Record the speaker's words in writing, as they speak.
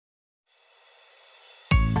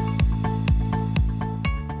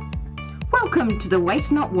Welcome to the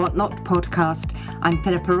Waste Not What Not podcast. I'm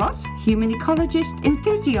Philippa Ross, human ecologist,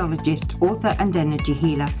 enthusiologist, author and energy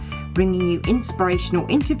healer, bringing you inspirational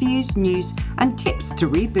interviews, news and tips to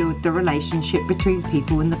rebuild the relationship between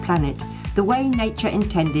people and the planet, the way nature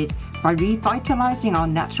intended, by revitalising our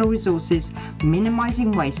natural resources,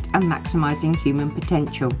 minimising waste and maximising human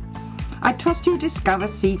potential. I trust you'll discover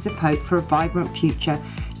seeds of hope for a vibrant future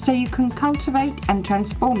so you can cultivate and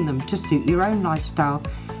transform them to suit your own lifestyle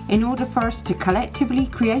in order for us to collectively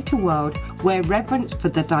create a world where reverence for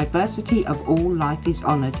the diversity of all life is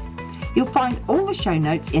honoured. You'll find all the show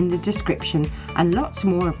notes in the description and lots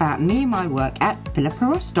more about me and my work at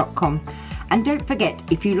philippaross.com. And don't forget,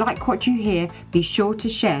 if you like what you hear, be sure to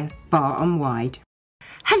share far and wide.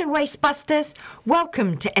 Hello Wastebusters,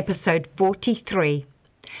 welcome to episode 43.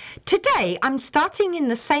 Today I'm starting in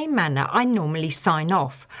the same manner I normally sign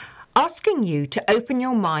off, asking you to open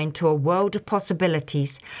your mind to a world of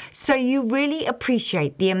possibilities so you really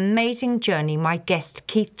appreciate the amazing journey my guest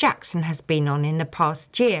Keith Jackson has been on in the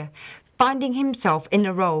past year, finding himself in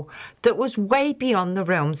a role that was way beyond the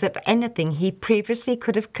realms of anything he previously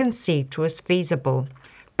could have conceived was feasible.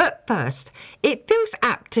 But first, it feels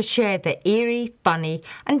apt to share the eerie, funny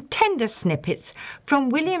and tender snippets from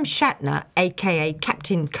William Shatner, aka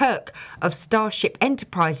Captain Kirk of Starship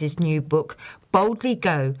Enterprise's new book, Boldly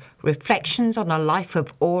Go, Reflections on a Life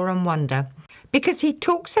of Awe and Wonder, because he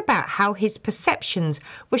talks about how his perceptions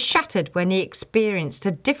were shattered when he experienced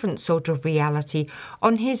a different sort of reality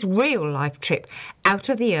on his real-life trip out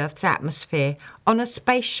of the Earth's atmosphere on a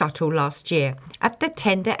space shuttle last year at the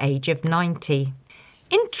tender age of 90.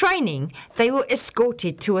 In training, they were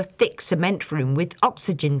escorted to a thick cement room with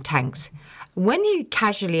oxygen tanks. When he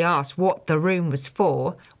casually asked what the room was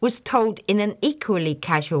for, was told in an equally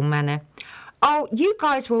casual manner, "Oh, you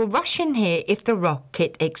guys will rush in here if the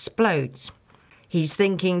rocket explodes." He's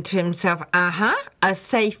thinking to himself, a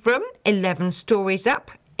safe room 11 stories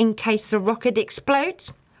up in case the rocket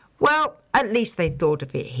explodes? Well, at least they thought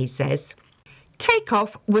of it, he says.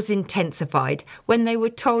 Takeoff was intensified when they were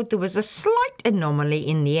told there was a slight anomaly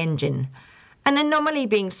in the engine. An anomaly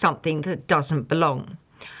being something that doesn't belong.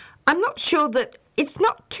 I'm not sure that it's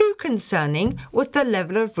not too concerning with the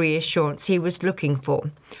level of reassurance he was looking for.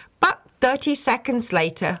 But 30 seconds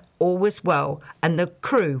later, all was well and the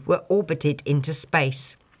crew were orbited into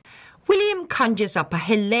space. William conjures up a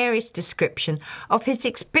hilarious description of his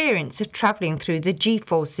experience of travelling through the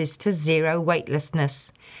G-forces to zero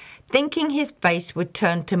weightlessness, thinking his face would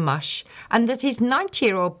turn to mush and that his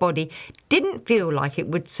 90-year-old body didn't feel like it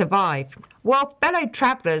would survive. While fellow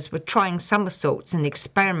travellers were trying somersaults and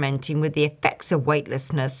experimenting with the effects of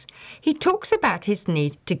weightlessness, he talks about his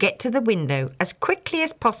need to get to the window as quickly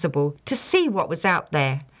as possible to see what was out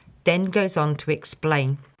there, then goes on to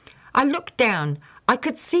explain. I looked down. I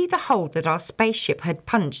could see the hole that our spaceship had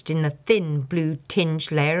punched in the thin blue-tinged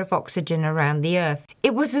layer of oxygen around the Earth.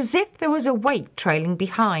 It was as if there was a weight trailing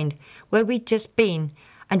behind where we'd just been,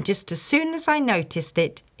 and just as soon as I noticed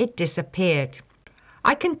it, it disappeared.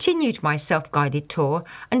 I continued my self-guided tour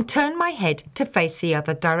and turned my head to face the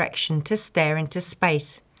other direction to stare into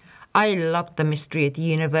space. I love the mystery of the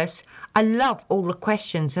universe. I love all the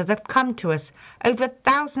questions that have come to us over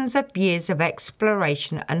thousands of years of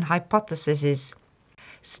exploration and hypotheses.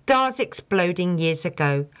 Stars exploding years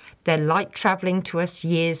ago, their light travelling to us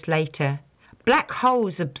years later. Black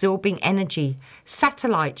holes absorbing energy,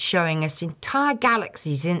 satellites showing us entire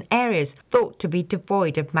galaxies in areas thought to be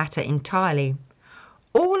devoid of matter entirely.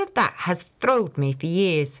 All of that has thrilled me for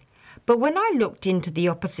years, but when I looked into the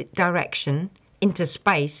opposite direction, into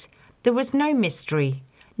space, there was no mystery,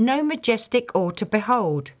 no majestic awe to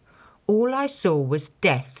behold. All I saw was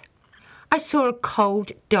death. I saw a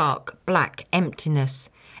cold, dark, black emptiness.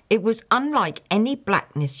 It was unlike any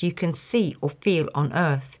blackness you can see or feel on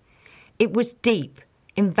Earth. It was deep,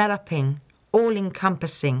 enveloping,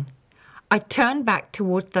 all-encompassing. I turned back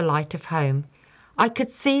towards the light of home. I could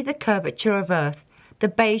see the curvature of Earth, the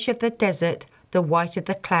beige of the desert, the white of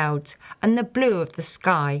the clouds, and the blue of the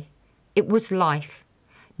sky. It was life,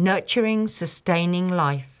 nurturing, sustaining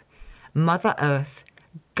life. Mother Earth,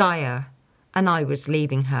 Gaia, and I was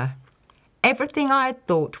leaving her. Everything I had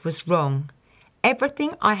thought was wrong.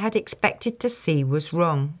 Everything I had expected to see was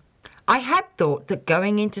wrong. I had thought that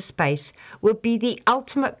going into space would be the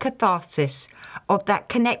ultimate catharsis of that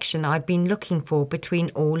connection I'd been looking for between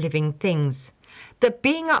all living things. That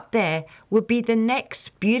being up there would be the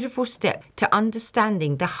next beautiful step to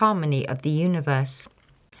understanding the harmony of the universe.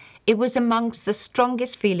 It was amongst the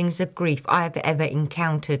strongest feelings of grief I have ever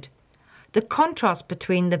encountered. The contrast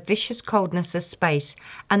between the vicious coldness of space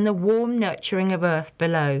and the warm nurturing of Earth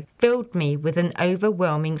below filled me with an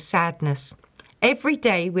overwhelming sadness. Every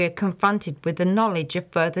day we are confronted with the knowledge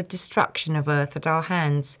of further destruction of Earth at our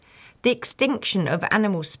hands, the extinction of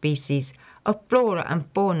animal species, of flora and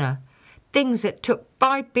fauna, things that took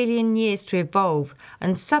 5 billion years to evolve,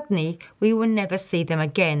 and suddenly we will never see them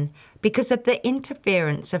again because of the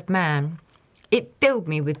interference of man. It filled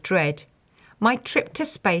me with dread. My trip to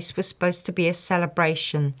space was supposed to be a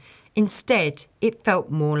celebration. Instead, it felt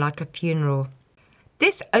more like a funeral.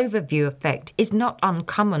 This overview effect is not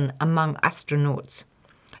uncommon among astronauts.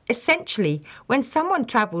 Essentially, when someone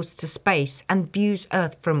travels to space and views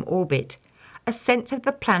Earth from orbit, a sense of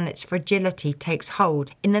the planet's fragility takes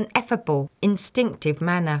hold in an effable, instinctive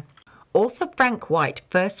manner. Author Frank White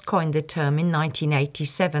first coined the term in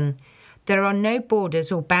 1987. There are no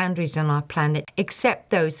borders or boundaries on our planet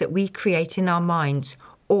except those that we create in our minds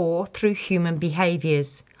or through human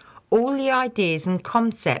behaviours. All the ideas and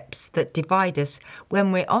concepts that divide us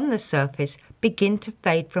when we're on the surface begin to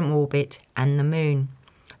fade from orbit and the moon.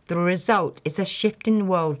 The result is a shift in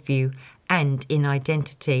worldview and in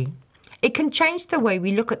identity. It can change the way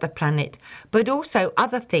we look at the planet, but also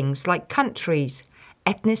other things like countries,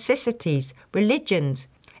 ethnicities, religions.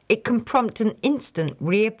 It can prompt an instant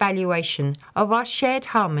re-evaluation of our shared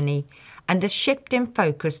harmony and a shift in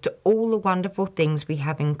focus to all the wonderful things we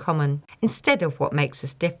have in common, instead of what makes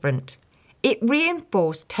us different. It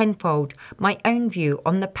reinforced tenfold my own view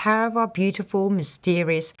on the power of our beautiful,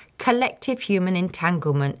 mysterious, collective human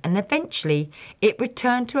entanglement, and eventually it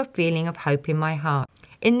returned to a feeling of hope in my heart.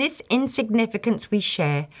 In this insignificance we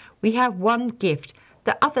share, we have one gift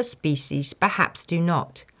that other species perhaps do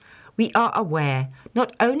not. We are aware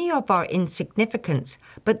not only of our insignificance,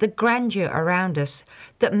 but the grandeur around us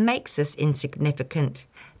that makes us insignificant.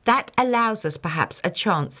 That allows us perhaps a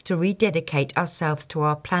chance to rededicate ourselves to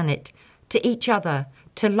our planet, to each other,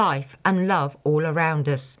 to life and love all around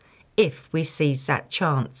us, if we seize that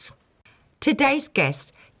chance. Today's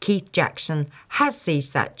guest, Keith Jackson, has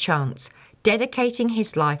seized that chance, dedicating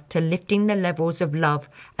his life to lifting the levels of love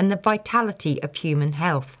and the vitality of human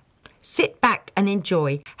health. Sit back and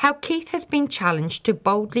enjoy how Keith has been challenged to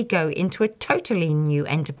boldly go into a totally new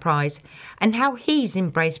enterprise and how he's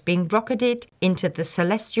embraced being rocketed into the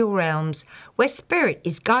celestial realms where spirit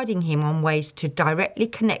is guiding him on ways to directly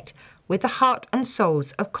connect with the heart and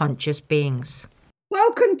souls of conscious beings.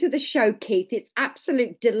 Welcome to the show, Keith. It's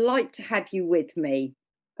absolute delight to have you with me.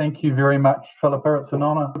 Thank you very much, Philippa. It's an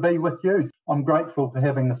honour to be with you. I'm grateful for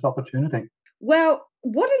having this opportunity. Well,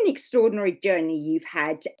 what an extraordinary journey you've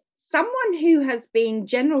had. Someone who has been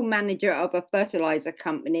general manager of a fertilizer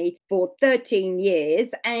company for 13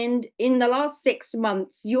 years, and in the last 6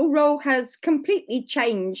 months, your role has completely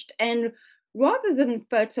changed. And rather than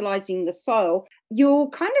fertilizing the soil, you're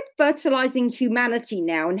kind of fertilizing humanity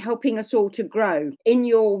now and helping us all to grow in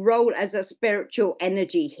your role as a spiritual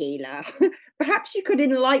energy healer. Perhaps you could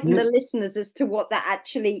enlighten the listeners as to what that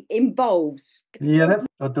actually involves. Yeah, that's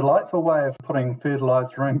a delightful way of putting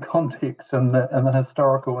fertiliser in context in the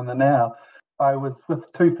historical and the now. I was with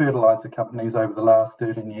 2 fertiliser companies over the last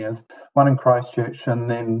 13 years, one in Christchurch and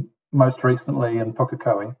then most recently in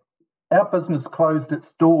Pukekohe. Our business closed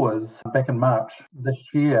its doors back in March this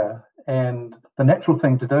year, and the natural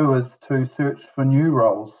thing to do is to search for new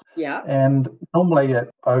roles. Yeah. And normally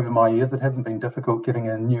over my years, it hasn't been difficult getting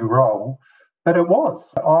a new role. But it was.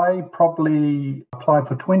 I probably applied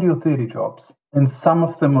for 20 or 30 jobs, and some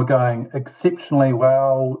of them were going exceptionally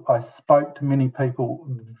well. I spoke to many people,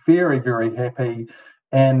 very, very happy.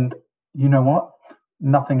 And you know what?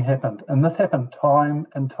 Nothing happened. And this happened time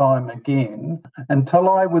and time again until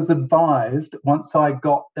I was advised, once I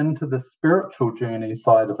got into the spiritual journey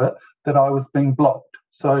side of it, that I was being blocked.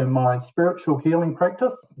 So my spiritual healing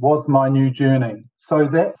practice was my new journey. So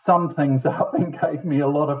that summed things up and gave me a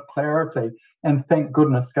lot of clarity. And thank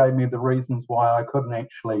goodness gave me the reasons why I couldn't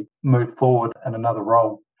actually move forward in another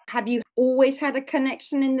role. Have you always had a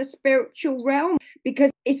connection in the spiritual realm?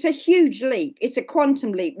 Because it's a huge leap. It's a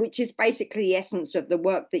quantum leap, which is basically the essence of the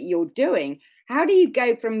work that you're doing. How do you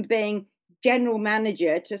go from being general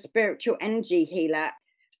manager to spiritual energy healer?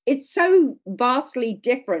 It's so vastly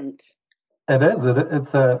different. It is.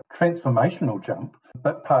 It's a transformational jump,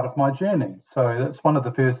 but part of my journey. So that's one of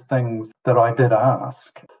the first things that I did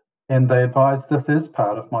ask. And they advised this is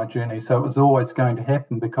part of my journey. So it was always going to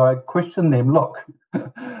happen because I questioned them, look,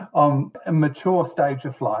 I'm a mature stage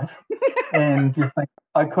of life. And you think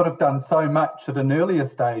I could have done so much at an earlier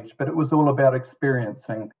stage, but it was all about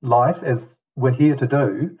experiencing life as we're here to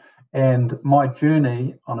do. And my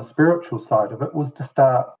journey on a spiritual side of it was to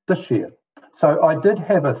start this year. So I did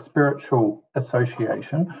have a spiritual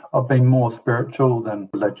association. I've been more spiritual than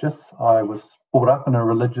religious. I was brought up in a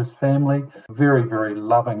religious family, very, very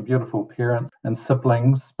loving, beautiful parents and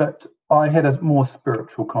siblings, but I had a more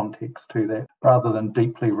spiritual context to that rather than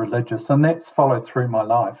deeply religious, and that's followed through my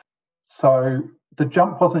life. So the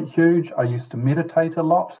jump wasn't huge. I used to meditate a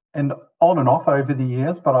lot and on and off over the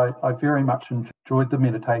years, but I very much enjoyed the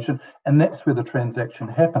meditation, and that's where the transaction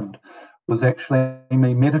happened. Was actually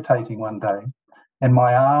me meditating one day and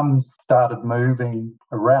my arms started moving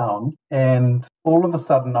around, and all of a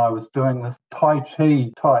sudden I was doing this Tai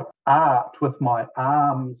Chi type art with my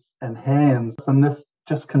arms and hands, and this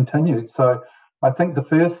just continued. So I think the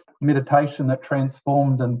first meditation that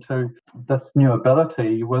transformed into this new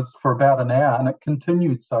ability was for about an hour, and it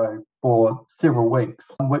continued so for several weeks,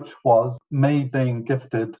 which was me being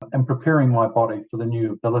gifted and preparing my body for the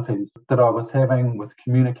new abilities that I was having with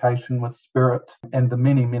communication with spirit and the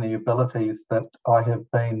many, many abilities that I have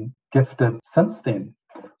been gifted since then.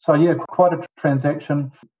 So yeah, quite a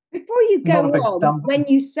transaction. Before you go on, when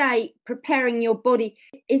you say preparing your body,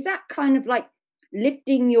 is that kind of like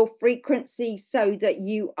lifting your frequency so that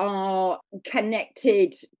you are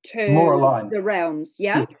connected to more aligned the realms?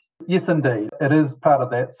 Yeah. Yes, indeed. It is part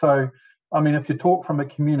of that. So, I mean, if you talk from a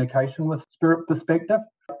communication with spirit perspective,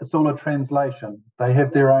 it's all a translation. They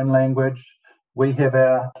have their own language. We have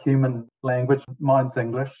our human language. Mine's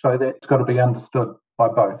English. So that's got to be understood by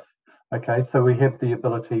both. Okay, so we have the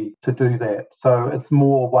ability to do that. So it's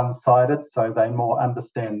more one-sided, so they more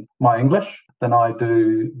understand my English than I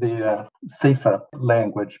do their Sifa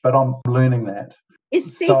language, but I'm learning that.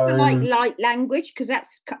 Is Sifa like light language? Because that's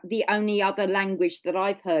the only other language that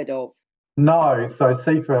I've heard of. No, so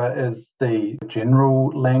Sifa is the general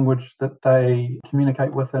language that they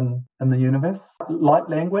communicate with in the universe. Light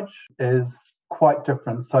language is quite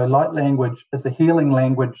different. So light language is a healing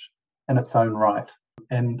language in its own right.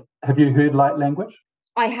 And have you heard light language?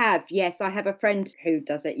 I have, yes. I have a friend who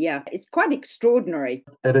does it, yeah. It's quite extraordinary.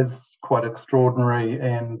 It is quite extraordinary,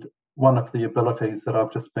 and one of the abilities that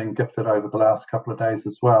I've just been gifted over the last couple of days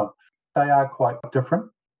as well. They are quite different.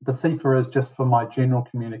 The Sifa is just for my general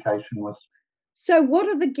communication with. So what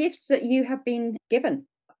are the gifts that you have been given?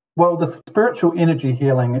 Well, the spiritual energy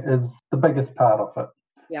healing is the biggest part of it.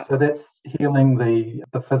 Yep. So that's healing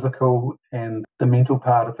the physical and the mental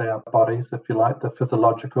part of our bodies, if you like, the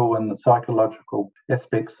physiological and the psychological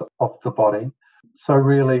aspects of the body. So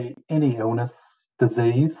really, any illness,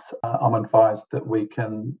 disease, I'm advised that we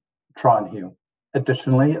can try and heal.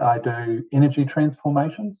 Additionally, I do energy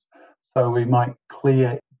transformations. So we might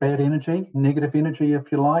clear bad energy, negative energy, if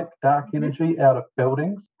you like, dark energy out of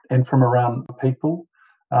buildings and from around people.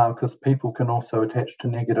 Because people can also attach to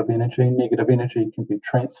negative energy. Negative energy can be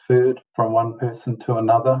transferred from one person to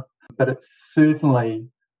another, but it certainly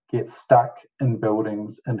gets stuck in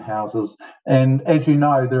buildings and houses. And as you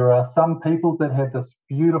know, there are some people that have this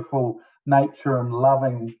beautiful nature and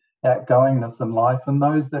loving outgoingness in life, and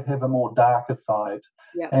those that have a more darker side,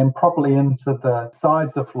 and probably into the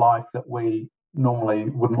sides of life that we normally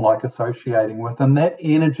wouldn't like associating with, and that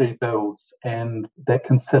energy builds and that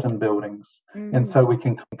can sit in buildings, and so we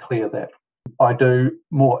can clear that. I do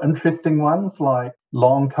more interesting ones like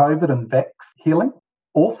long COVID and vax healing.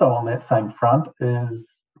 Also on that same front is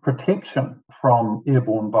protection from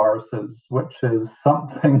airborne viruses, which is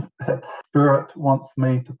something that Spirit wants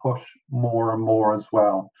me to push more and more as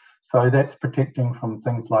well. So that's protecting from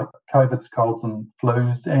things like COVIDs, colds and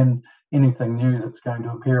flus, and anything new that's going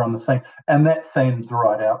to appear on the scene. And that seems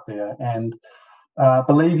right out there. And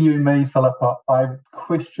believe you me, Philippa, I've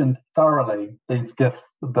questioned thoroughly these gifts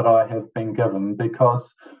that I have been given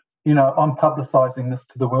because, you know, I'm publicising this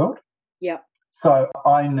to the world. Yeah. So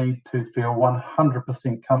I need to feel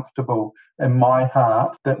 100% comfortable in my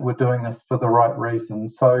heart that we're doing this for the right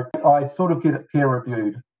reasons. So I sort of get it peer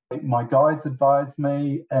reviewed. My guides advise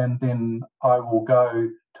me, and then I will go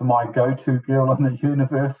to my go-to girl in the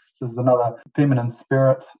universe, which is another feminine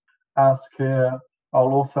spirit, ask her.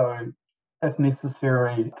 I'll also, if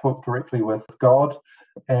necessary, talk directly with God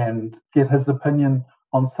and get his opinion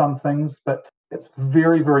on some things. But it's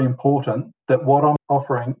very, very important that what I'm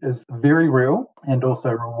offering is very real and also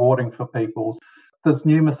rewarding for people. There's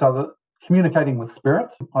numerous other communicating with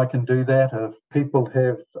spirit. I can do that. If people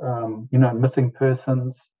have, missing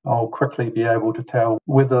persons, I'll quickly be able to tell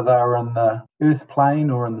whether they're in the earth plane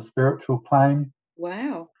or in the spiritual plane.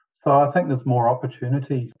 Wow. So I think there's more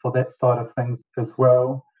opportunity for that side of things as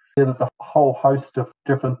well. There's a whole host of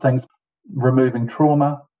different things, removing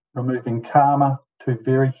trauma, removing karma, two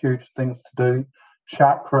very huge things to do,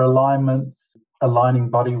 chakra alignments, aligning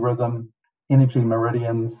body rhythm, energy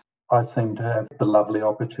meridians. I seem to have the lovely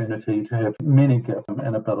opportunity to have many gifts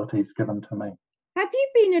and abilities given to me. Have you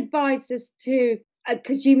been advised as to,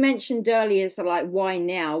 because you mentioned earlier, so like why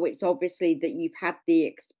now? It's obviously that you've had the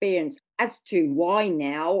experience as to why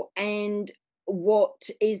now and what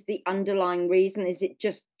is the underlying reason? Is it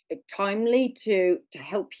just timely to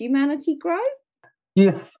help humanity grow?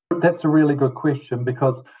 Yes, that's a really good question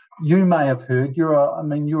because you may have heard, you're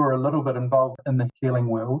a little bit involved in the healing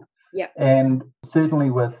world. Yeah. And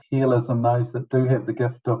certainly with healers and those that do have the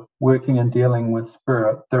gift of working and dealing with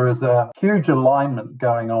spirit, there is a huge alignment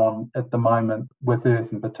going on at the moment with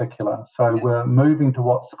Earth in particular. So we're moving to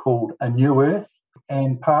what's called a new Earth.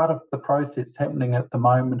 And part of the process happening at the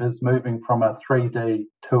moment is moving from a 3D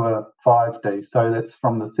to a 5D. So that's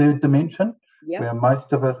from the third dimension, where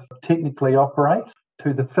most of us technically operate,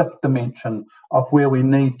 to the fifth dimension of where we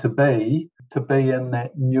need to be in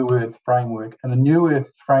that new Earth framework. And the new Earth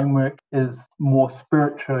framework is more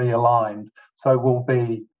spiritually aligned. So we'll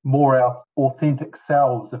be more our authentic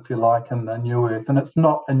selves, if you like, in the new Earth. And it's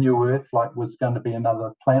not a new Earth like was going to be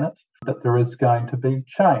another planet, but there is going to be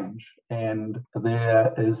change. And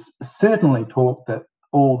there is certainly talk that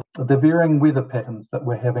all the varying weather patterns that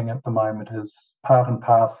we're having at the moment is part and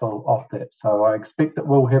parcel of that. So I expect that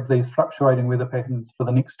we'll have these fluctuating weather patterns for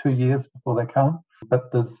the next 2 years before they come.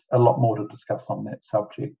 But there's a lot more to discuss on that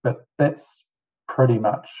subject. But that's pretty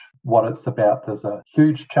much what it's about. There's a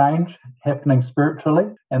huge change happening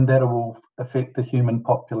spiritually, and that will affect the human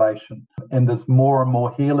population. And there's more and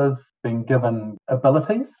more healers being given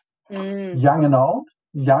abilities, young and old,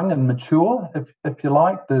 young and mature, if you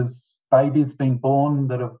like. There's babies being born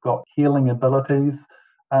that have got healing abilities,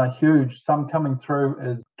 huge. Some coming through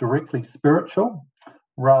as directly spiritual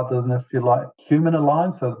rather than, if you like, human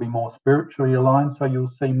aligned. So they'll be more spiritually aligned. So you'll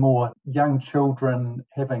see more young children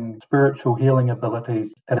having spiritual healing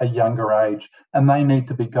abilities at a younger age. And they need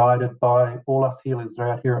to be guided by all us healers that are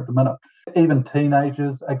out here at the minute. Even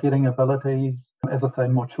teenagers are getting abilities. As I say,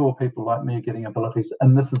 mature people like me are getting abilities.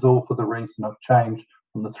 And this is all for the reason of change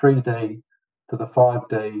from the 3D to the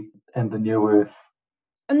 5D and the new Earth.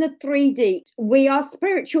 And the 3D, we are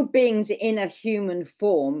spiritual beings in a human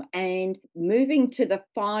form, and moving to the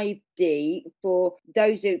 5D, for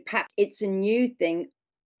those who perhaps it's a new thing,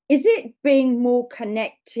 is it being more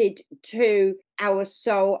connected to our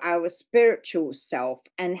soul, our spiritual self,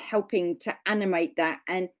 and helping to animate that?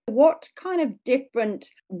 And what kind of different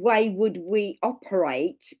way would we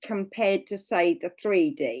operate compared to, say, the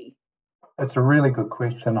 3D? It's a really good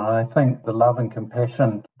question. I think the love and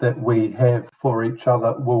compassion that we have for each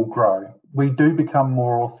other will grow. We do become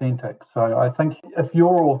more authentic. So I think if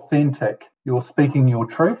you're authentic, you're speaking your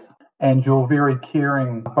truth and you're very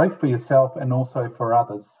caring both for yourself and also for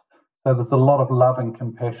others. So there's a lot of love and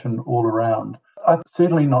compassion all around. I'm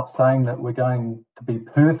certainly not saying that we're going to be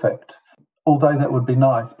perfect, although that would be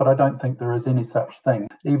nice, but I don't think there is any such thing.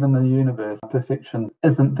 Even in the universe, perfection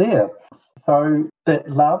isn't there. So that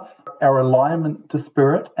love, our alignment to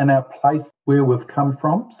spirit and our place where we've come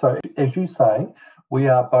from. So as you say, we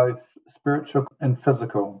are both spiritual and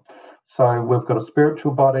physical. So we've got a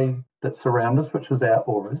spiritual body that surrounds us, which is our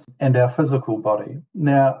auras, and our physical body.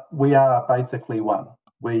 Now, we are basically one.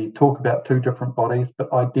 We talk about two different bodies,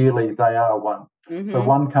 but ideally they are one. So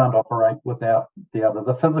one can't operate without the other.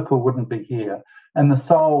 The physical wouldn't be here. And the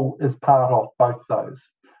soul is part of both those.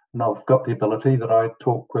 And I've got the ability that I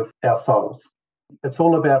talk with our souls. It's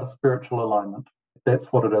all about a spiritual alignment. That's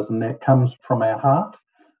what it is. And that comes from our heart,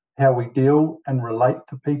 how we deal and relate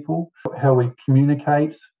to people, how we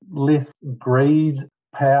communicate, less greed,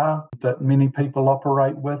 power that many people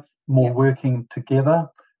operate with, more working together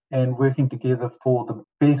and working together for the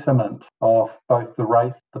betterment of both the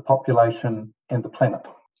race, the population, and the planet.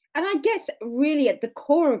 And I guess really at the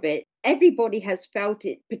core of it, everybody has felt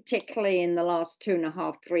it, particularly in the last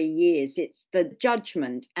 2.5, 3 years. It's the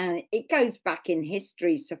judgment, and it goes back in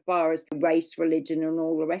history so far as race, religion, and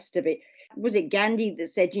all the rest of it. Was it Gandhi that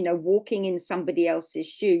said, walking in somebody else's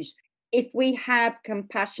shoes? If we have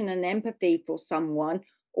compassion and empathy for someone,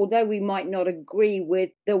 although we might not agree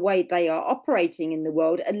with the way they are operating in the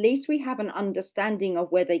world, at least we have an understanding of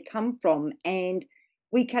where they come from and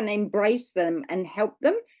we can embrace them and help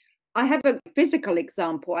them. I have a physical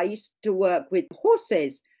example. I used to work with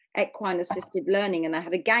horses, equine assisted learning, and I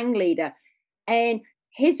had a gang leader. And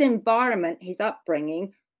his environment, his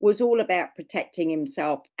upbringing, was all about protecting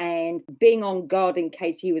himself and being on guard in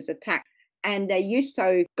case he was attacked. And they're used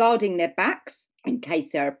to guarding their backs in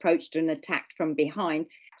case they're approached and attacked from behind.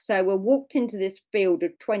 So we walked into this field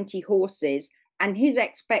of 20 horses, and his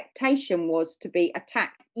expectation was to be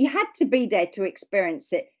attacked. You had to be there to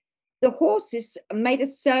experience it. The horses made a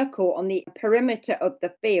circle on the perimeter of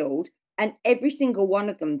the field, and every single one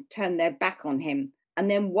of them turned their back on him. And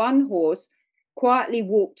then one horse quietly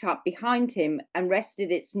walked up behind him and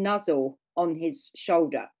rested its muzzle on his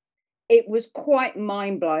shoulder. It was quite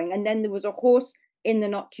mind blowing. And then there was a horse in the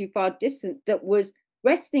not too far distance that was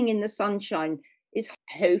resting in the sunshine. His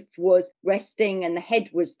hoof was resting and the head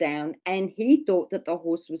was down, and he thought that the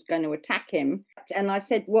horse was going to attack him. And I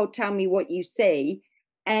said, well, tell me what you see.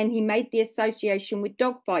 And he made the association with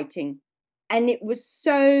dog fighting. And it was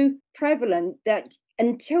so prevalent that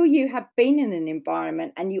until you have been in an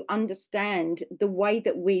environment and you understand the way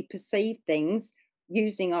that we perceive things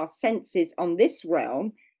using our senses on this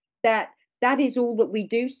realm, that is all that we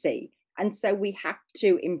do see. And so we have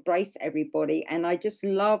to embrace everybody. And I just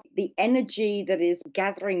love the energy that is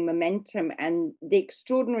gathering momentum and the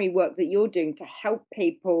extraordinary work that you're doing to help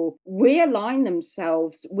people realign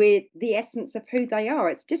themselves with the essence of who they are.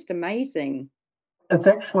 It's just amazing. It's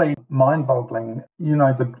actually mind-boggling,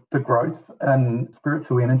 the growth in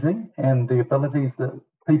spiritual energy and the abilities that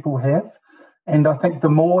people have. And I think the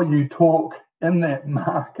more you talk in that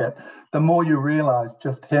market, the more you realize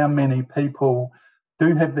just how many people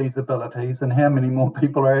do have these abilities and how many more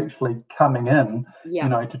people are actually coming in,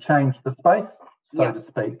 to change the space, so to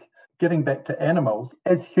speak. Getting back to animals,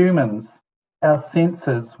 as humans, our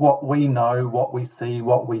senses, what we know, what we see,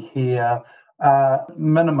 what we hear, are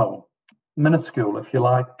minuscule, if you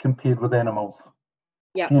like, compared with animals.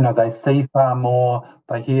 They see far more,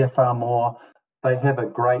 they hear far more, they have a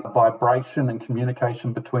great vibration and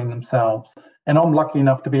communication between themselves. And I'm lucky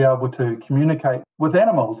enough to be able to communicate with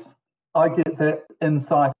animals. I get that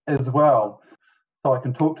insight as well. So I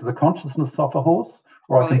can talk to the consciousness of a horse,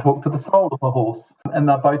 or I can talk to the soul of a horse. And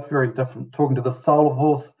they're both very different. Talking to the soul of a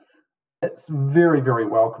horse, it's very, very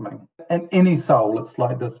welcoming. And any soul, it's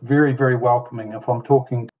like this, very, very welcoming. If I'm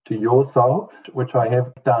talking to your soul, which I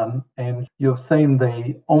have done, and you've seen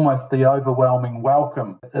almost the overwhelming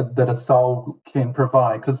welcome that a soul can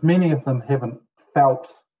provide, because many of them haven't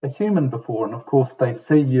felt a human before. And of course, they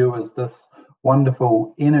see you as this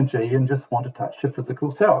wonderful energy and just want to touch your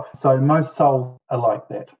physical self. So most souls are like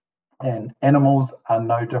that, and animals are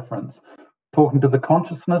no different. Talking to the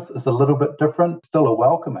consciousness is a little bit different, still a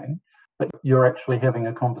welcoming, but you're actually having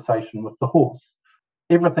a conversation with the horse.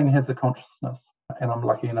 Everything has a consciousness, and I'm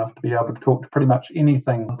lucky enough to be able to talk to pretty much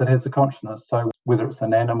anything that has a consciousness. So whether it's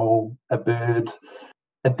an animal, a bird,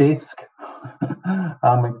 a desk,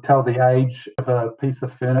 tell the age of a piece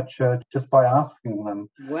of furniture just by asking them.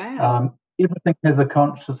 Wow. Everything has a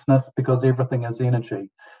consciousness because everything is energy.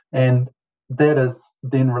 And that is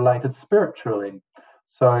then related spiritually.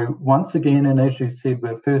 So once again, and as you said,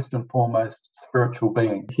 we're first and foremost spiritual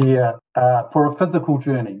beings here for a physical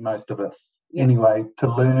journey, most of us, anyway, to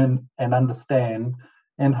learn and understand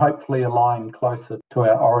and hopefully align closer to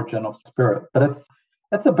our origin of spirit. But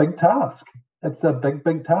it's a big task. It's a big,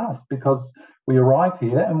 big task because we arrive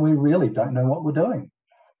here and we really don't know what we're doing.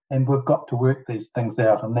 And we've got to work these things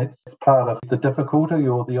out. And that's part of the difficulty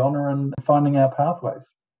or the honour in finding our pathways.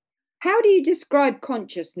 How do you describe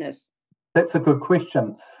consciousness? That's a good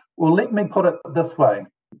question. Well, let me put it this way.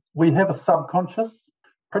 We have a subconscious.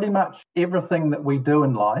 Pretty much everything that we do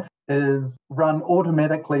in life is run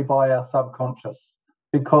automatically by our subconscious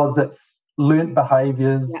because it's learnt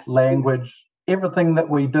behaviours, language, everything that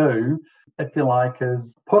we do, if you like,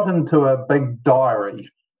 is put into a big diary,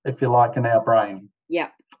 if you like, in our brain. Yeah.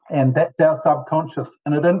 And that's our subconscious,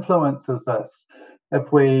 and it influences us.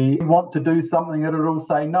 If we want to do something, it'll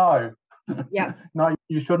say no. Yeah. No,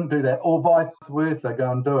 you shouldn't do that, or vice versa,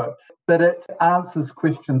 go and do it. But it answers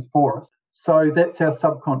questions for us. So that's our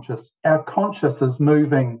subconscious. Our conscious is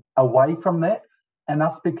moving away from that and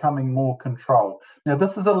us becoming more control. Now,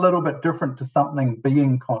 this is a little bit different to something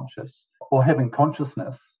being conscious or having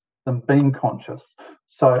consciousness than being conscious.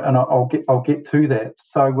 So, and I'll get to that.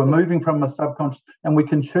 So we're moving from a subconscious, and we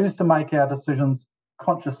can choose to make our decisions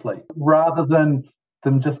consciously rather than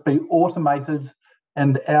them just be automated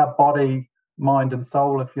and our body, mind and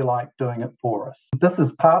soul, if you like, doing it for us. This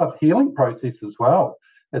is part of healing process as well.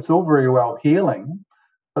 It's all very well healing,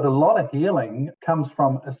 but a lot of healing comes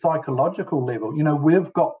from a psychological level.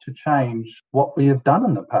 We've got to change what we have done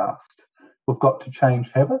in the past. We've got to change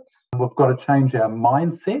habits. We've got to change our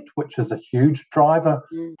mindset, which is a huge driver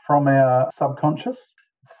from our subconscious.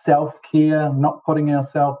 Self-care, not putting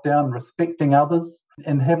ourselves down, respecting others,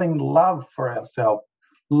 and having love for ourselves,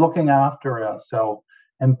 looking after ourselves,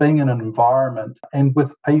 and being in an environment and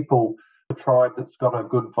with people, a tribe that's got a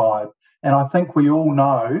good vibe. And I think we all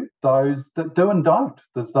know those that do and don't.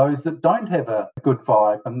 There's those that don't have a good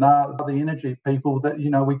vibe, and they're the energy people that,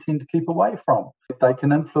 we tend to keep away from. They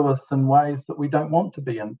can influence in ways that we don't want to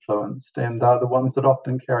be influenced, and they're the ones that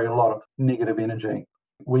often carry a lot of negative energy.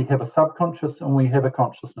 We have a subconscious and we have a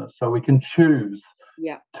consciousness, so we can choose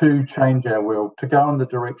to change our world, to go in the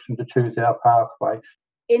direction, to choose our pathway.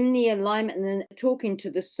 In the alignment and then talking to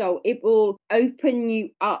the soul, it will open you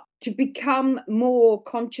up to become more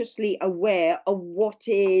consciously aware of what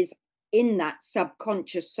is in that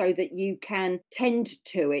subconscious, so that you can tend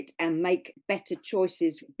to it and make better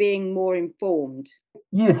choices, being more informed.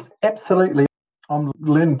 Yes, absolutely. I'm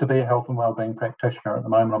learning to be a health and wellbeing practitioner at the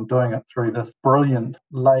moment. I'm doing it through this brilliant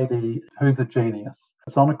lady who's a genius.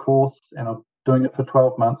 It's on a course and I'm doing it for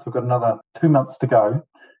 12 months. I've got another 2 months to go.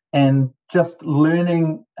 And just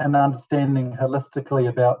learning and understanding holistically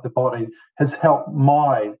about the body has helped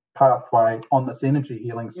my pathway on this energy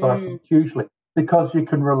healing cycle hugely, because you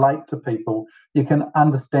can relate to people, you can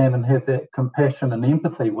understand and have that compassion and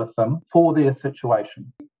empathy with them for their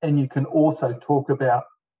situation. And you can also talk about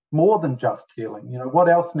more than just healing. What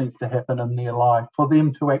else needs to happen in their life for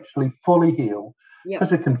them to actually fully heal?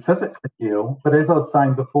 Because you can physically heal, but as I was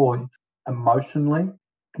saying before, emotionally,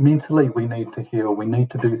 mentally, we need to heal. We need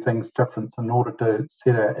to do things different in order to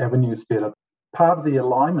set our avenues better. Part of the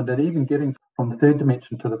alignment, and even getting from the third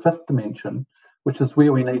dimension to the fifth dimension, which is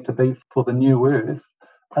where we need to be for the new earth,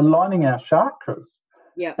 aligning our chakras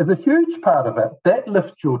is a huge part of it. That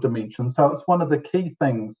lifts your dimension. So it's one of the key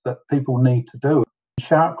things that people need to do.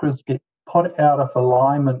 Chakras get put out of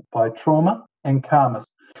alignment by trauma and karma.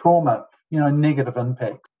 Trauma, negative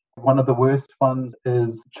impacts. One of the worst ones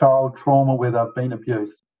is child trauma where they've been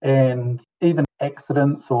abused, and even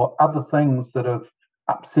accidents or other things that have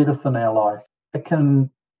upset us in our life. It can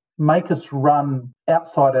make us run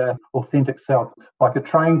outside our authentic self, like a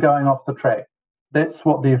train going off the track. That's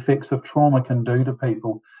what the effects of trauma can do to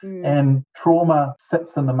people. And trauma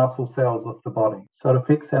sits in the muscle cells of the body. So it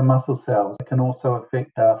affects our muscle cells. It can also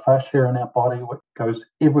affect our fascia in our body, which goes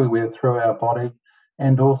everywhere through our body,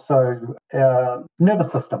 and also our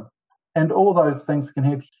nervous system. And all those things can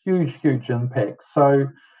have huge, huge impacts. So,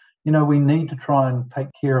 we need to try and take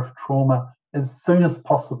care of trauma as soon as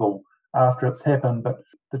possible after it's happened. But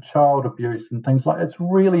the child abuse and things like it's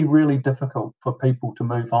really, really difficult for people to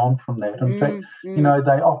move on from that. In fact,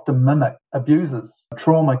 they often mimic abusers.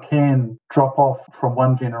 Trauma can drop off from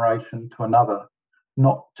one generation to another,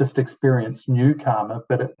 not just experience new karma,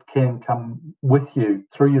 but it can come with you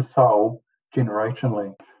through your soul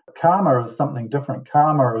generationally. Karma is something different.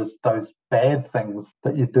 Karma is those bad things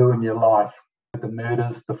that you do in your life. The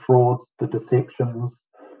murders, the frauds, the deceptions,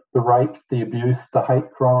 the rapes, the abuse, the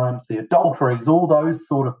hate crimes, the adulteries, all those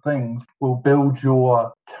sort of things will build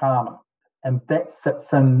your karma. And that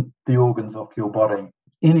sits in the organs of your body,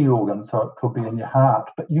 any organ. So it could be in your heart,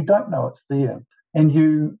 but you don't know it's there. And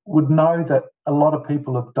you would know that a lot of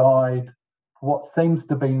people have died for what seems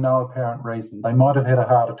to be no apparent reason. They might have had a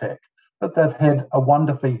heart attack, but they've had a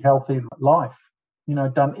wonderfully healthy life,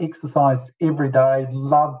 done exercise every day,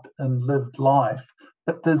 loved and lived life.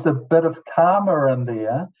 But there's a bit of karma in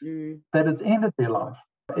there that has ended their life.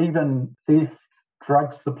 Even theft,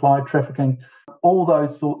 drug supply, trafficking, all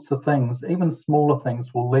those sorts of things, even smaller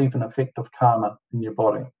things, will leave an effect of karma in your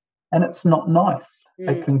body. And it's not nice.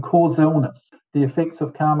 It can cause illness. The effects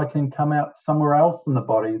of karma can come out somewhere else in the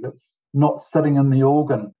body that's not sitting in the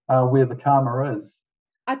organ where the karma is.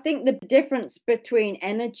 I think the difference between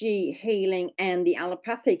energy healing and the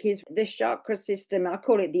allopathic is the chakra system. I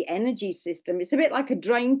call it the energy system. It's a bit like a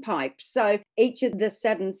drain pipe. So each of the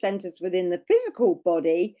 7 centers within the physical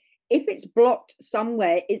body, if it's blocked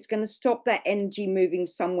somewhere, it's going to stop that energy moving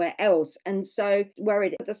somewhere else. And so where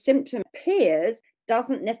the symptom appears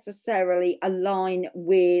doesn't necessarily align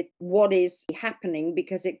with what is happening,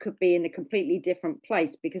 because it could be in a completely different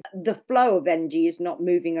place, because the flow of energy is not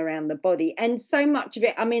moving around the body. And so much of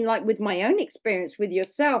it, like with my own experience with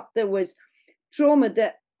yourself, there was trauma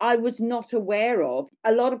that I was not aware of.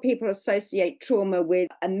 A lot of people associate trauma with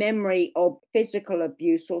a memory of physical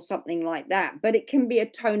abuse or something like that, but it can be a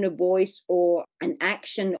tone of voice or an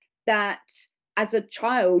action that as a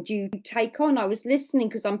child you take on. I was listening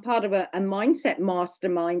because I'm part of a mindset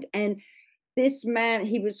mastermind, and this man,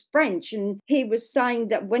 he was French, and he was saying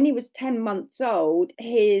that when he was 10 months old,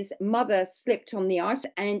 his mother slipped on the ice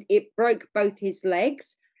and it broke both his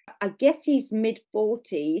legs. I guess he's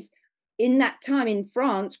mid-40s. In that time in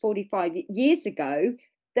France, 45 years ago,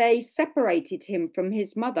 they separated him from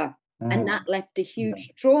his mother, and that left a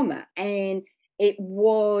huge trauma. And it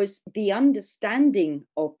was the understanding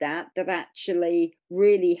of that actually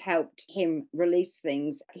really helped him release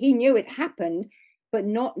things. He knew it happened, but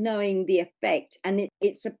not knowing the effect. And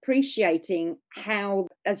it's appreciating how,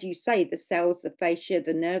 as you say, the cells, the fascia,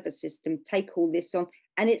 the nervous system take all this on.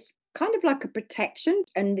 And it's kind of like a protection.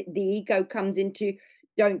 And the ego comes into,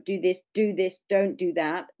 don't do this, don't do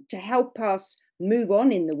that, to help us move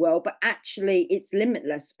on in the world. But actually, it's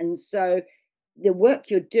limitless. And so the work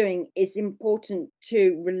you're doing is important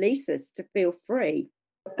to release us, to feel free.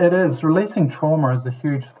 It is. Releasing trauma is a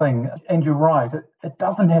huge thing. And you're right, it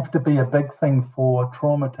doesn't have to be a big thing for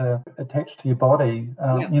trauma to attach to your body.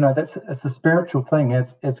 It's a spiritual thing,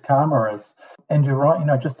 as karma is. And you're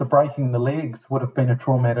right, just the breaking the legs would have been a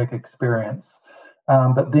traumatic experience.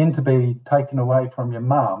 But then to be taken away from your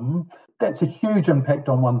mum, that's a huge impact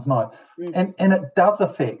on one's life. And it does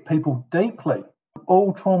affect people deeply.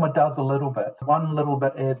 All trauma does a little bit. One little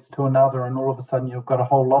bit adds to another, and all of a sudden you've got a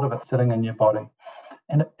whole lot of it sitting in your body.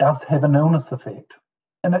 And it does have an illness effect.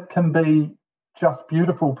 And it can be just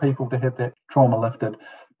beautiful people to have that trauma lifted,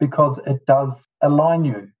 because it does align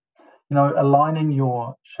you. Aligning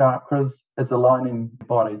your chakras is aligning your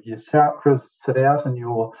body. Your chakras sit out in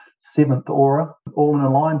your seventh aura, all in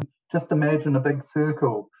alignment. Just imagine a big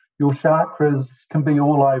circle. Your chakras can be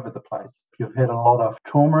all over the place. If you've had a lot of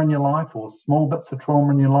trauma in your life, or small bits of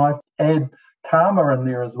trauma in your life, add karma in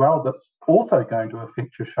there as well, that's also going to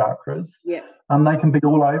affect your chakras. Yeah. They can be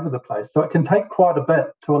all over the place. So it can take quite a bit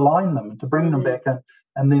to align them and to bring them back in,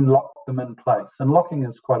 and then lock them in place. And locking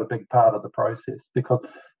is quite a big part of the process, because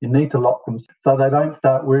you need to lock them so they don't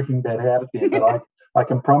start working that out again. But I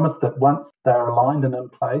can promise that once they're aligned and in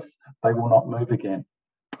place, they will not move again.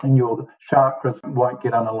 And your chakras won't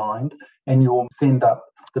get unaligned, and you'll send up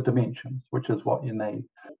the dimensions, which is what you need.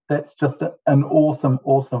 That's just an awesome,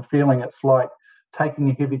 awesome feeling. It's like taking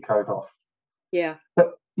a heavy coat off. Yeah.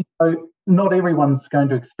 But not everyone's going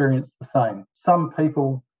to experience the same. Some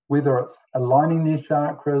people, whether it's aligning their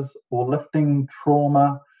chakras or lifting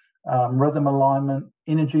trauma, rhythm alignment,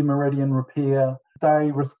 energy meridian repair,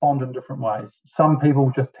 they respond in different ways. Some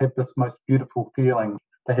people just have this most beautiful feeling.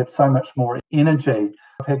 They have so much more energy.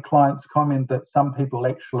 I've had clients comment that some people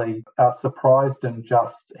actually are surprised in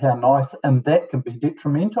just how nice, and that can be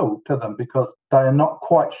detrimental to them, because they are not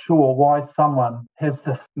quite sure why someone has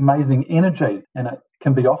this amazing energy, and it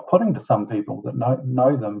can be off-putting to some people that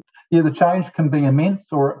know them. Yeah, the change can be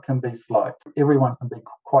immense or it can be slight. Everyone can be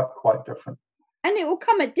quite different. And it will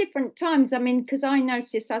come at different times. I mean, because I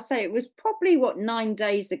noticed, it was probably 9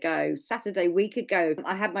 days ago, Saturday, week ago,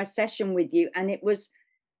 I had my session with you, and it was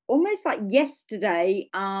almost like yesterday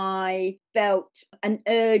I felt an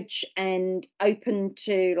urge and open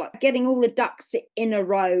to like getting all the ducks in a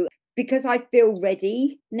row, because I feel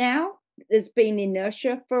ready now. There's been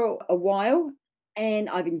inertia for a while and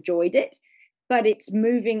I've enjoyed it, but it's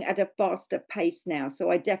moving at a faster pace now.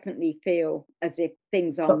 So I definitely feel as if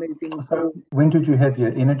things are moving. So when did you have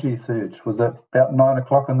your energy surge? Was it about 9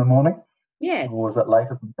 o'clock in the morning? Yes. Or was it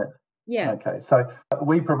later than that? Yeah. Okay, so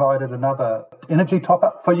we provided another energy top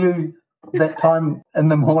up for you that time in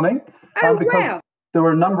the morning. Because wow. There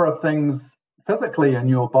were a number of things physically in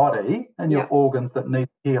your body and your organs that need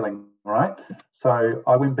healing, right? So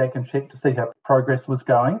I went back and checked to see how progress was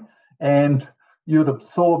going, and you'd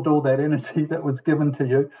absorbed all that energy that was given to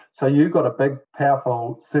you. So you got a big,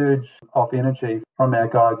 powerful surge of energy from our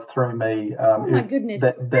guides through me. Oh my goodness.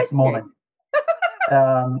 That morning.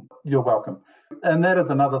 You're welcome. And that is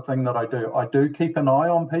another thing that I do. I do keep an eye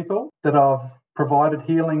on people that I've provided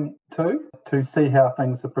healing to see how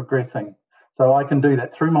things are progressing. So I can do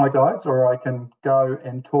that through my guides, or I can go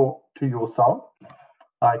and talk to your soul.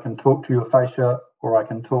 I can talk to your fascia, or I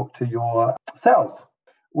can talk to your cells,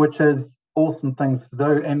 which is awesome things to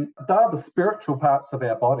do. And they're the spiritual parts of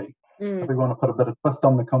our body. If we want to put a bit of twist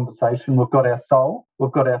on the conversation, we've got our soul,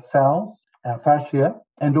 we've got our cells, our fascia,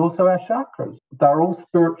 and also our chakras. They're all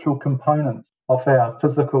spiritual components of our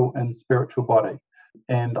physical and spiritual body.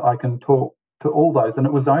 And I can talk to all those. And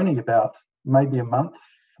it was only about maybe a month,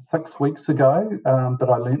 6 weeks ago, that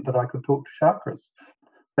I learned that I could talk to chakras.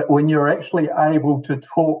 But when you're actually able to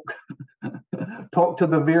talk to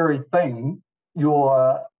the very thing,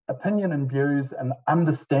 your opinion and views and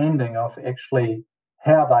understanding of actually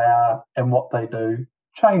how they are and what they do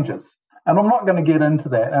changes. And I'm not going to get into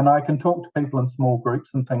that. And I can talk to people in small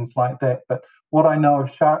groups and things like that. But what I know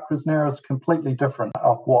of chakras now is completely different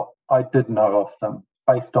of what I did know of them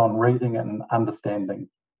based on reading and understanding.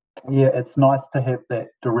 Yeah, it's nice to have that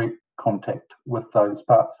direct contact with those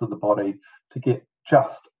parts of the body to get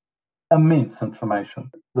just immense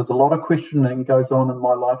information. There's a lot of questioning goes on in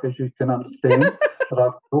my life, as you can understand. But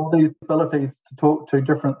I've got all these abilities to talk to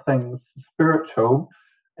different things spiritual.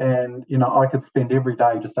 And, I could spend every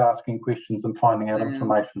day just asking questions and finding out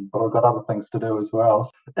information, but I've got other things to do as well.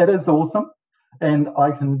 It is awesome. And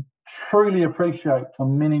I can truly appreciate for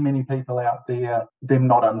many, many people out there, them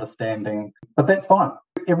not understanding. But that's fine.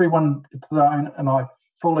 Everyone to their own, and I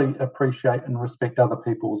fully appreciate and respect other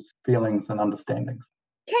people's feelings and understandings.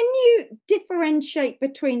 Can you differentiate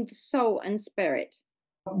between the soul and spirit?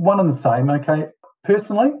 One and the same, okay?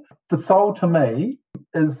 Personally, the soul to me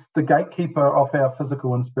is the gatekeeper of our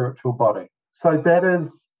physical and spiritual body. So that is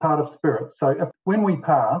part of spirit. So when we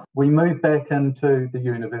pass, we move back into the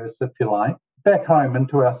universe, if you like, back home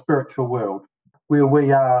into our spiritual world, where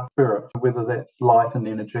we are spirit, whether that's light and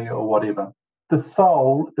energy or whatever. The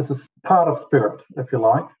soul is a part of spirit, if you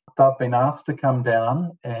like. They've been asked to come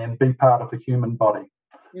down and be part of a human body,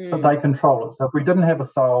 but they control it. So if we didn't have a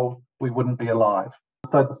soul, we wouldn't be alive.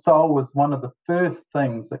 So the soul was one of the first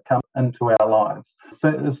things that come into our lives. So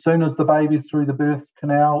as soon as the baby's through the birth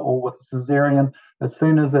canal or with a cesarean, as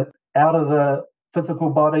soon as it's out of the physical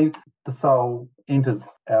body, the soul enters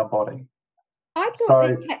our body. I thought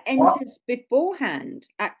it enters beforehand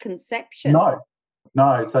at conception.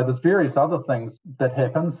 No. So there's various other things that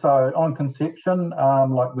happen. So on conception,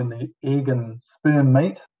 like when the egg and sperm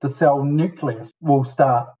meet, the cell nucleus will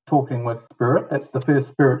start talking with spirit. That's the first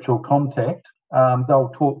spiritual contact.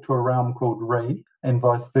 They'll talk to a realm called Re, and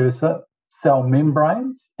vice versa. Cell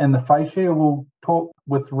membranes and the fascia will talk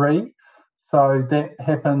with Re. So that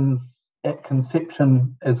happens at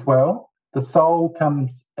conception as well. The soul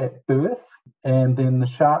comes at birth, and then the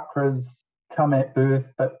chakras come at birth,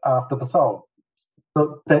 but after the soul.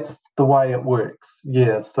 So that's the way it works.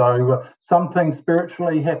 Yeah. So some things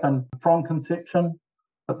spiritually happen from conception,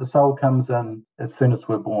 but the soul comes in as soon as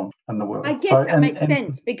we're born in the world. I guess that makes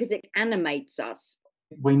sense because it animates us.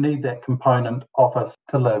 We need that component of us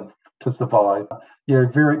to live, to survive. Yeah,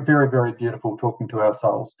 very, very, very beautiful talking to our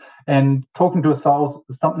souls. And talking to our souls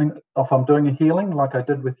is something, if I'm doing a healing like I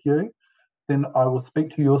did with you, then I will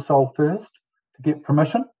speak to your soul first to get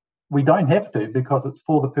permission. We don't have to because it's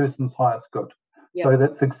for the person's highest good. Yep. So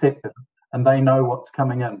that's accepted and they know what's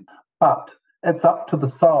coming in. But it's up to the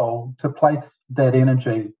soul to place that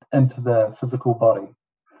energy into the physical body.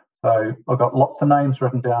 So I've got lots of names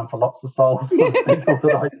written down for lots of souls. For people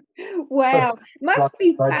that wow, must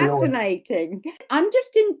be fascinating. I'm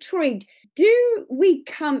just intrigued. Do we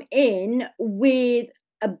come in with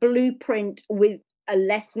a blueprint, with a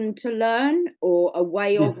lesson to learn or a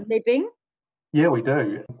way of living? Yeah, we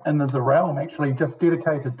do. And there's a realm actually just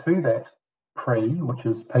dedicated to that. Which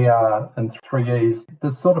is PR and 3 E's,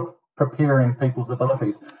 there's sort of preparing people's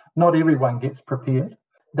abilities. Not everyone gets prepared.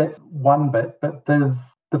 That's one bit, but there's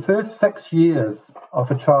the first 6 years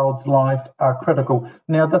of a child's life are critical.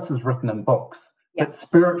 Now, this is written in books, but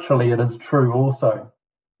spiritually it is true also.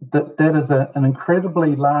 That is an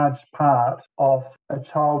incredibly large part of a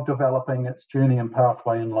child developing its journey and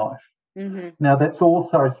pathway in life. Mm-hmm. Now, that's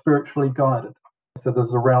also spiritually guided. So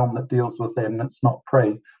there's a realm that deals with that, and it's not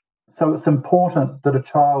pre. So it's important that a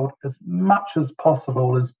child, as much as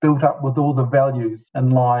possible, is built up with all the values in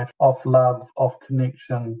life of love, of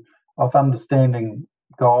connection, of understanding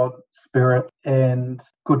God, spirit, and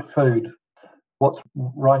good food. What's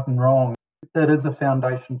right and wrong. That is a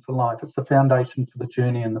foundation for life. It's the foundation for the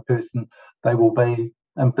journey and the person they will be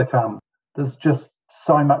and become. There's just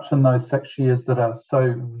so much in those 6 years that are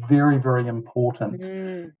so very, very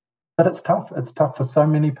important. But it's tough. It's tough for so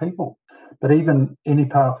many people. But even any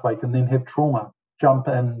pathway can then have trauma jump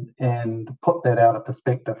in and put that out of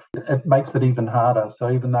perspective. It makes it even harder.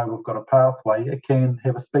 So even though we've got a pathway, it can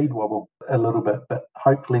have a speed wobble a little bit, but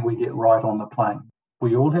hopefully we get right on the plane.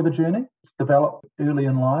 We all have a journey. It's developed early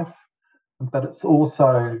in life, but it's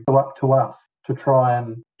also up to us to try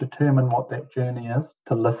and determine what that journey is,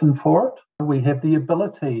 to listen for it. We have the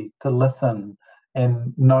ability to listen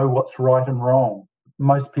and know what's right and wrong.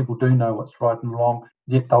 Most people do know what's right and wrong,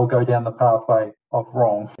 yet they'll go down the pathway of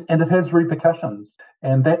wrong. And it has repercussions.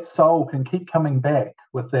 And that soul can keep coming back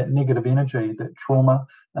with that negative energy, that trauma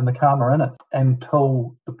and the karma in it,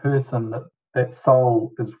 until the person that that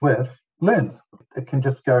soul is with learns. It can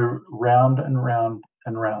just go round and round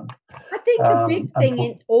and round. I think a big thing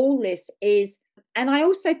in all this is, and I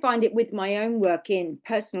also find it with my own work in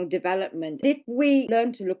personal development, if we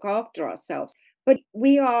learn to look after ourselves, but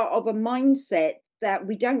we are of a mindset that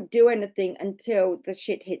we don't do anything until the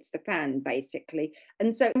shit hits the fan, basically.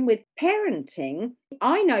 And so with parenting,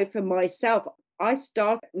 I know for myself, I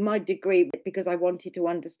started my degree because I wanted to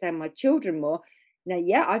understand my children more. Now,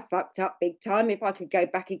 yeah, I fucked up big time. If I could go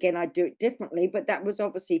back again, I'd do it differently. But that was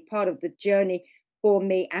obviously part of the journey for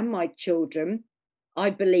me and my children. I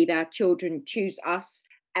believe our children choose us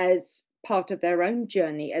as part of their own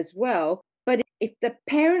journey as well. But if the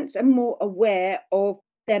parents are more aware of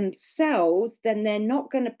themselves, then they're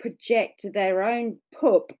not going to project their own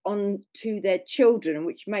poop onto their children,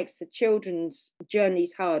 which makes the children's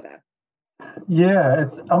journeys harder. Yeah,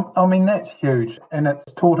 I mean, that's huge. And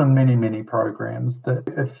it's taught in many, many programs that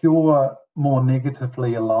if you're more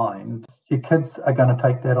negatively aligned, your kids are going to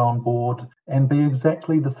take that on board and be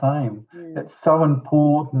exactly the same. It's so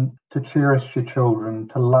important to cherish your children,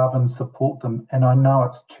 to love and support them. And I know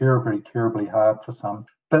it's terribly, terribly hard for some,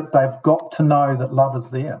 but they've got to know that love is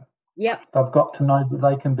there. Yep. They've got to know that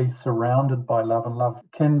they can be surrounded by love, and love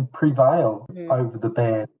can prevail over the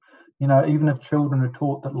bad. You know, even if children are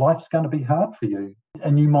taught that life's going to be hard for you,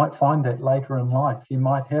 and you might find that later in life, you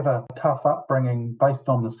might have a tough upbringing based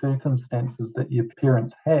on the circumstances that your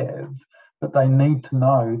parents have, but they need to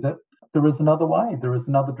know that there is another way, there is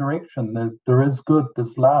another direction, there is good,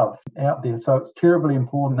 there's love out there. So it's terribly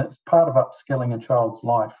important. It's part of upskilling a child's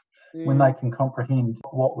life when they can comprehend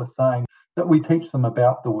what we're saying, that we teach them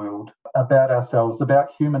about the world, about ourselves, about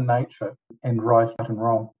human nature and right and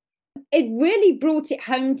wrong. It really brought it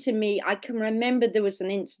home to me. I can remember there was an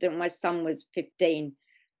incident. My son was 15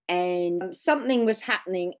 and something was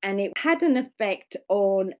happening, and it had an effect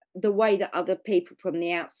on the way that other people from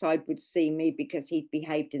the outside would see me because he'd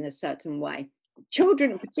behaved in a certain way.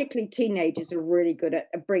 Children, particularly teenagers, are really good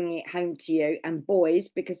at bringing it home to you, and boys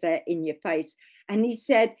because they're in your face. And he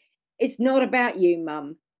said, "It's not about you,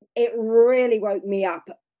 Mum." It really woke me up.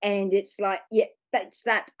 And it's like, yeah, that's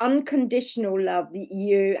that unconditional love that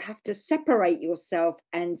you have to separate yourself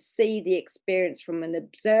and see the experience from an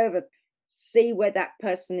observer, see where that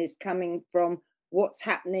person is coming from, what's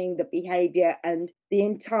happening, the behavior and the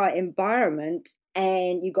entire environment.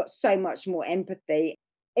 And you got so much more empathy.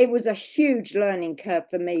 It was a huge learning curve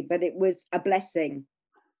for me, but it was a blessing.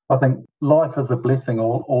 I think life is a blessing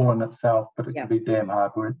all in itself, but it can be damn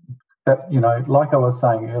hard. But, you know, like I was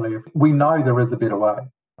saying earlier, we know there is a better way.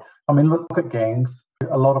 I mean, look at gangs.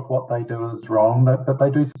 A lot of what they do is wrong, but they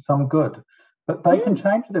do some good. But they can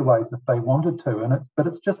change their ways if they wanted to. But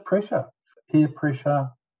it's just pressure, peer pressure,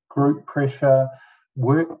 group pressure,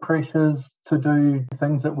 work pressures to do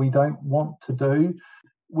things that we don't want to do.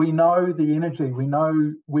 We know the energy. We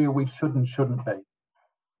know where we should and shouldn't be.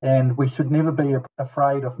 And we should never be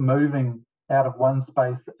afraid of moving out of one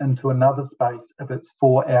space into another space if it's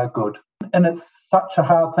for our good. And it's such a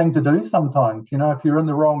hard thing to do sometimes. You know, if you're in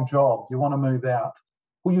the wrong job, you want to move out.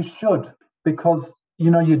 Well, you should, because,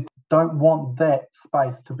 you know, you don't want that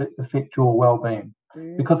space to affect your well-being,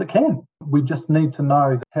 because it can. We just need to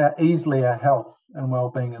know how easily our health and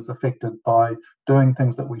well-being is affected by doing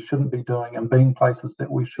things that we shouldn't be doing and being places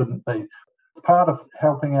that we shouldn't be. Part of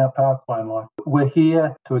helping our pathway in life. We're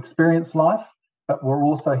here to experience life, but we're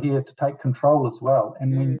also here to take control as well.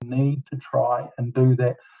 And we need to try and do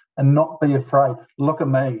that and not be afraid. Look at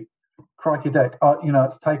me, crikey dick. You know,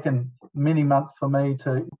 it's taken many months for me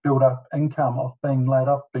to build up income of being laid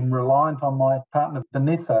off, being reliant on my partner.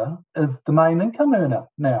 Vanessa is the main income earner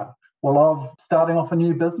now. Well, I'm starting off a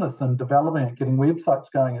new business and developing it, getting websites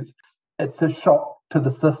going. It's a shock to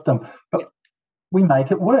the system, but we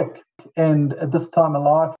make it work. And at this time of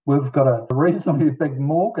life, we've got a reasonably big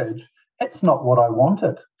mortgage. It's not what I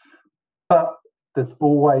wanted, but there's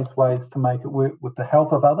always ways to make it work. With the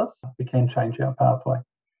help of others, we can change our pathway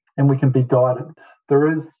and we can be guided.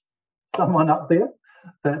 There is someone up there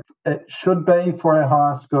that it should be for our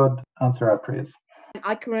highest good. Answer our prayers.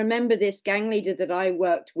 I can remember this gang leader that I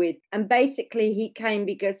worked with, and basically he came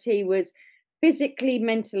because he was physically,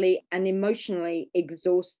 mentally and emotionally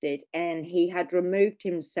exhausted, and he had removed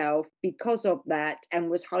himself because of that and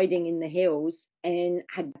was hiding in the hills and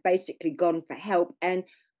had basically gone for help. And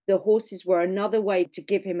the horses were another way to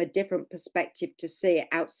give him a different perspective to see it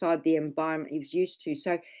outside the environment he was used to.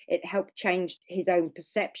 So it helped change his own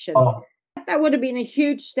perception. That would have been a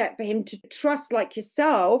huge step for him to trust, like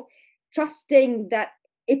yourself, trusting that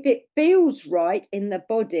if it feels right in the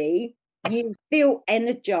body, you feel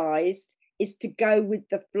energized, is to go with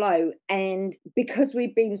the flow. And because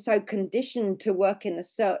we've been so conditioned to work in a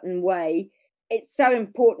certain way, it's so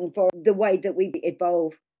important for the way that we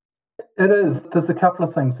evolve. It is. There's a couple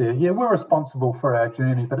of things there. Yeah, we're responsible for our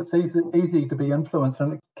journey, but it's easy to be influenced.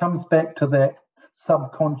 And it comes back to that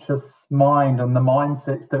subconscious mind and the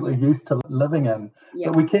mindsets that we're used to living in.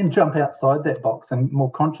 But we can jump outside that box and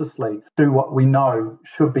more consciously do what we know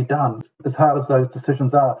should be done, as hard as those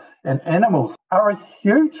decisions are. And animals are a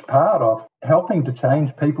huge part of helping to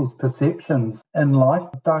change people's perceptions in life.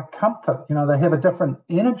 They're comfort, you know, they have a different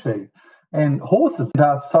energy. And horses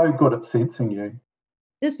are so good at sensing you.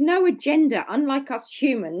 There's no agenda, unlike us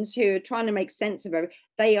humans who are trying to make sense of it.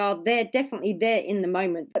 They're definitely there in the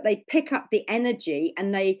moment, but they pick up the energy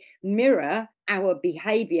and they mirror our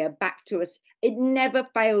behavior back to us. It never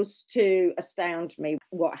fails to astound me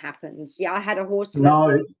what happens. Yeah, I had a horse,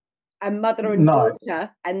 No, a mother and no.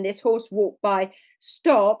 daughter, and this horse walked by,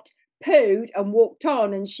 stopped, pooed, and walked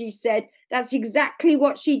on. And she said, "That's exactly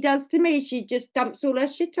what she does to me. She just dumps all her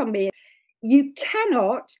shit on me." You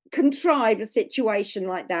cannot contrive a situation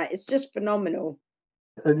like that. It's just phenomenal.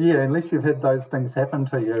 Yeah, unless you've had those things happen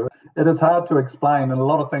to you, it is hard to explain. And a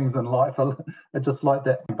lot of things in life are just like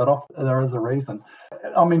that. But often there is a reason.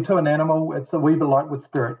 I mean, to an animal, it's a wee bit like with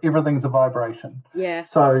spirit. Everything's a vibration. Yeah.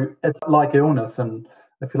 So it's like illness. And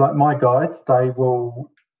if you like, my guides, they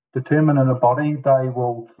will determine in a body, they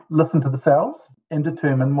will listen to the cells and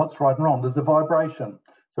determine what's right and wrong. There's a vibration.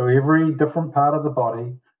 So every different part of the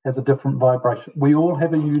body has a different vibration. We all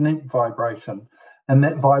have a unique vibration, and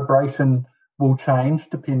that vibration will change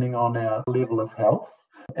depending on our level of health,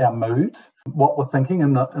 our mood, what we're thinking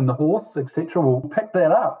in the horse, etc. We'll pick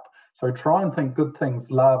that up. So try and think good things,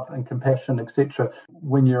 love and compassion, etc.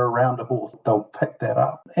 When you're around a horse, they'll pick that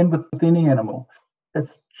up. And with any animal,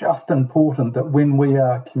 it's just important that when we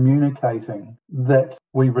are communicating, that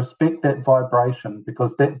we respect that vibration,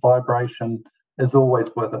 because that vibration is always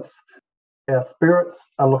with us. Our spirits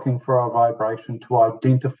are looking for our vibration to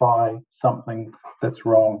identify something that's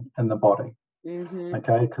wrong in the body. Mm-hmm.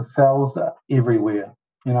 Okay, because cells are everywhere.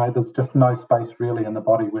 You know, there's just no space really in the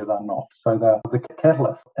body where they're not. So they're the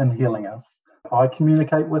catalyst in healing us. I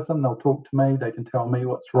communicate with them, they'll talk to me, they can tell me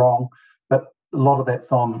what's wrong, but a lot of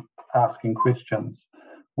that's on asking questions.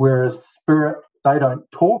 Whereas spirit, they don't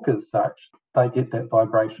talk as such, they get that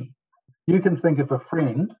vibration. You can think of a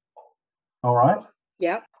friend, all right?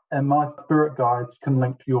 Yep. And my spirit guides can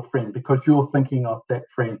link to your friend because you're thinking of that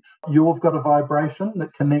friend. You've got a vibration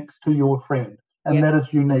that connects to your friend, and that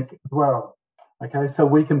is unique as well. Okay, so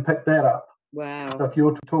we can pick that up. Wow. So if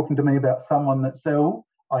you're talking to me about someone that's ill,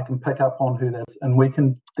 I can pick up on who that's, and we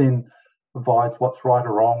can then advise what's right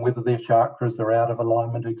or wrong, whether their chakras are out of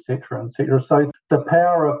alignment, etc., etc. So the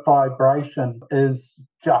power of vibration is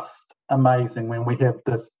just amazing when we have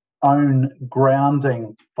this own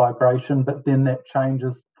grounding vibration, but then that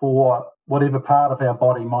changes for whatever part of our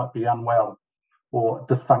body might be unwell or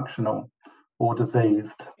dysfunctional or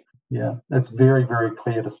diseased. Yeah, it's very, very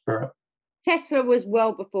clear to spirit. Tesla was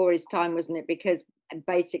well before his time, wasn't it? Because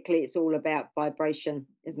basically it's all about vibration,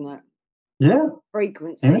 isn't it? Yeah.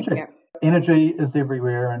 Frequency. Energy. Yeah. Energy is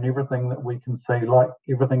everywhere, and everything that we can see, like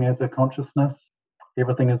everything has a consciousness,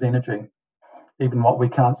 everything is energy. Even what we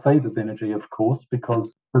can't see, there's energy, of course,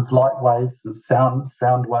 because there's light waves, there's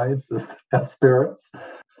sound waves, there's our spirits.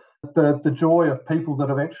 The joy of people that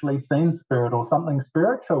have actually seen spirit or something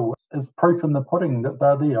spiritual is proof in the pudding that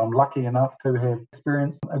they're there. I'm lucky enough to have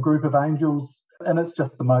experienced a group of angels, and it's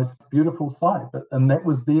just the most beautiful sight. And that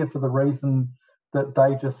was there for the reason that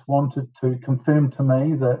they just wanted to confirm to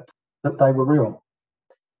me that they were real.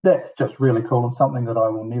 That's just really cool, and something that I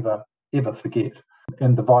will never, ever forget.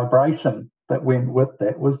 And the vibration that went with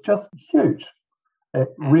that was just huge. It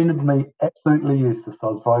rendered me absolutely useless. I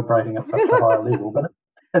was vibrating at such a high level, but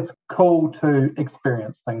it's cool to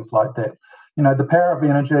experience things like that. You know, the power of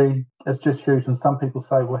energy is just huge. And some people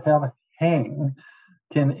say, well, how the hang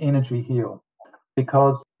can energy heal?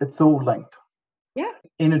 Because it's all linked. Yeah.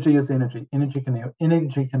 Energy is energy. Energy can heal.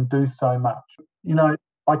 Energy can do so much. You know,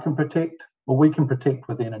 I can protect, or we can protect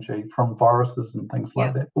with energy from viruses and things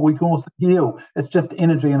like that. But we can also heal. It's just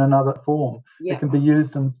energy in another form. It can be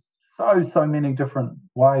used in so many different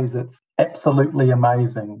ways. It's absolutely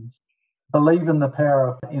amazing. Believe in the power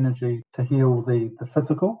of energy to heal the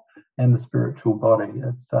physical and the spiritual body.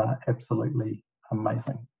 It's absolutely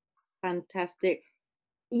amazing. Fantastic.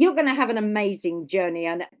 You're going to have an amazing journey.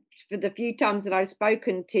 And for the few times that I've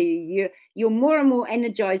spoken to you, you're more and more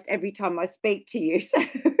energized every time I speak to you. So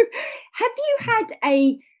have you had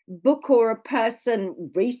a book or a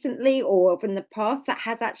person recently or from the past that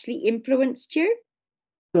has actually influenced you?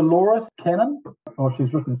 Dolores Cannon,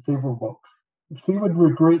 she's written several books. She would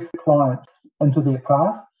regress clients into their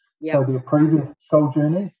pasts, so their previous soul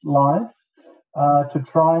journeys, lives, to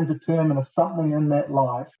try and determine if something in that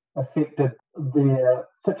life affected their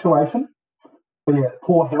situation, be it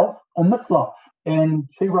poor health in this life. And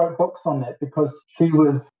she wrote books on that because she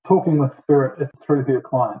was talking with spirit through her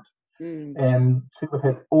client. And she would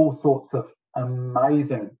have all sorts of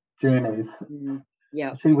amazing journeys.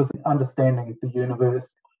 Yeah. She was understanding the universe.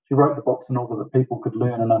 She wrote the books in order that people could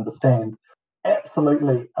learn and understand.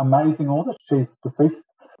 Absolutely amazing author. She's deceased.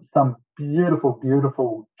 Some beautiful,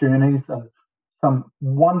 beautiful journeys and some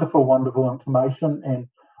wonderful, wonderful information. And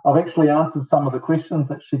I've actually answered some of the questions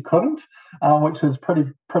that she couldn't, which is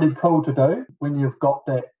pretty cool to do when you've got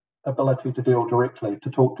that ability to talk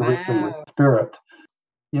directly with spirit.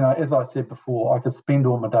 As I said before, I could spend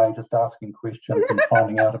all my day just asking questions and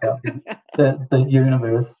finding out about the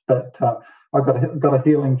universe, but I've got a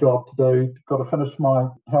healing job to do. Got to finish my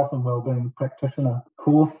health and wellbeing practitioner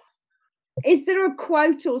course. Is there a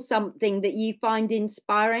quote or something that you find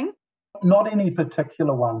inspiring? Not any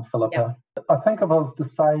particular one, Philippa. Yep. I think if I was to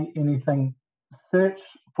say anything, search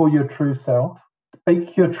for your true self,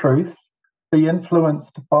 speak your truth, be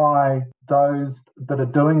influenced by those that are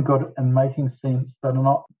doing good and making sense, that are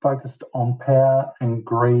not focused on power and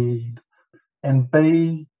greed, and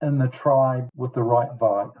be in the tribe with the right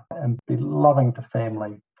vibe, and be loving to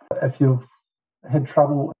family. If you've had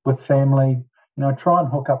trouble with family, try and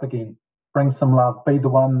hook up again. Bring some love. Be the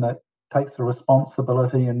one that takes the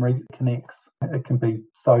responsibility and reconnects. It can be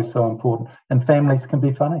so important. And families can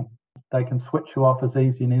be funny. They can switch you off as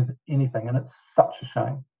easy as anything, and it's such a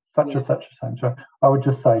shame. Such a shame. So I would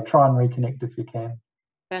just say try and reconnect if you can.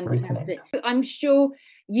 Fantastic. I'm sure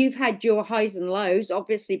you've had your highs and lows,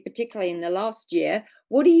 obviously, particularly in the last year.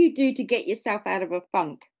 What do you do to get yourself out of a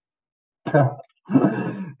funk? Out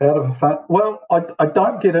of a funk? Well, I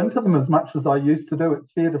don't get into them as much as I used to do,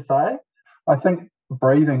 it's fair to say. I think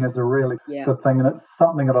breathing is a really good thing, and it's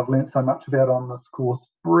something that I've learned so much about on this course.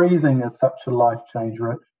 Breathing is such a life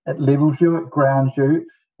changer. It levels you, it grounds you,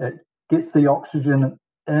 it gets the oxygen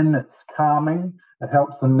in, it's calming, it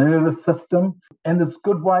helps the nervous system, and there's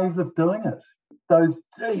good ways of doing it. Those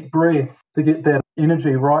deep breaths to get that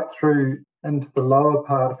energy right through into the lower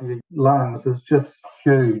part of your lungs is just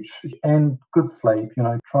huge. And good sleep,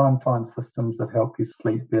 try and find systems that help you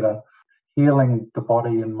sleep better. Healing the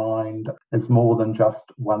body and mind is more than just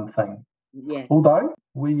one thing. Yes. Although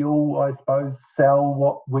we all, I suppose, sell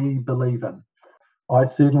what we believe in. I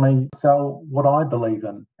certainly sell what I believe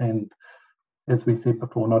in. And as we said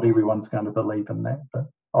before, not everyone's going to believe in that, but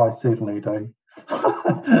I certainly do.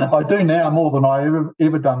 I do now more than I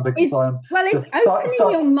ever done, because it's opening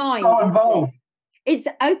your mind. So involved. It's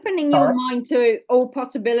opening your mind to all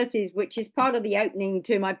possibilities, which is part of the opening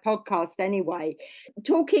to my podcast anyway.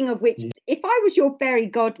 Talking of which, if I was your fairy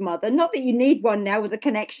godmother, not that you need one now with the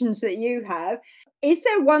connections that you have, is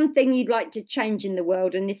there one thing you'd like to change in the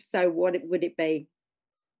world? And if so, what would it be?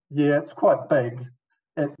 Yeah, it's quite big.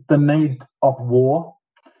 It's the need of war.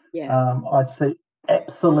 Yeah. I see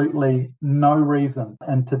absolutely no reason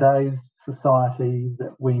in today's society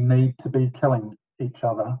that we need to be killing each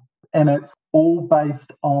other. And it's all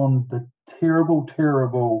based on the terrible,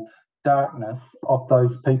 terrible darkness of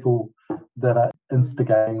those people that are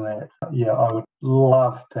instigating that. Yeah, I would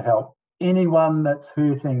love to help anyone that's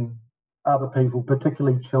hurting other people,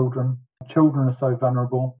 particularly children. Children are so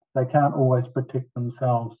vulnerable. They can't always protect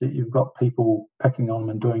themselves. You've got people picking on them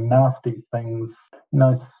and doing nasty things,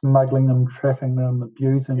 smuggling them, trafficking them,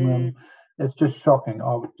 abusing them. It's just shocking.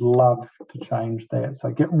 I would love to change that. So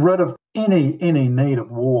get rid of any need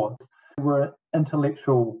of wars. We're an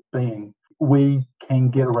intellectual being. We can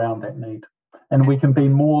get around that need. And we can be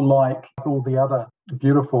more like all the other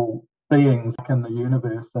beautiful beings in the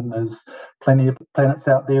universe. And there's plenty of planets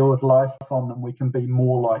out there with life on them. We can be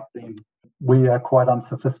more like them. We are quite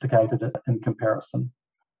unsophisticated in comparison.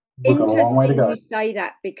 We've got a long way to go. Interesting you say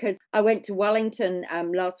that, because I went to Wellington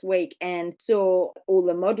last week and saw all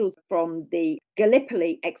the models from the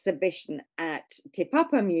Gallipoli exhibition at Te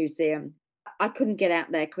Papa Museum. I couldn't get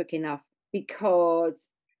out there quick enough because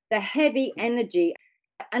the heavy energy.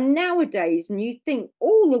 And nowadays, and you think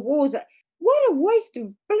all the wars are, what a waste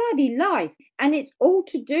of bloody life. And it's all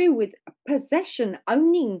to do with possession,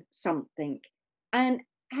 owning something. And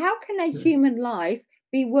how can a human life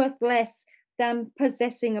be worth less than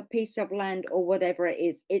possessing a piece of land or whatever it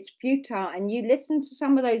is? It's futile. And you listen to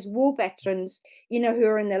some of those war veterans, who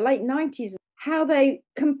are in their late 90s, how they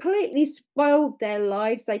completely spoiled their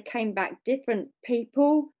lives. They came back different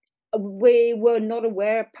people. We were not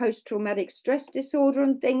aware of post-traumatic stress disorder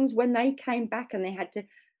and things when they came back, and they had to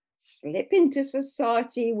slip into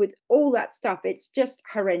society with all that stuff. It's just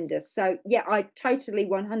horrendous. So, yeah, I totally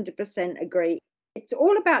 100% agree. It's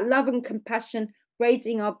all about love and compassion,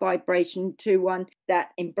 raising our vibration to one that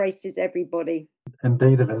embraces everybody.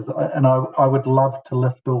 Indeed it is. And I would love to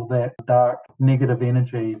lift all that dark, negative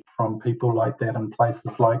energy from people like that and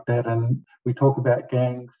places like that. And we talk about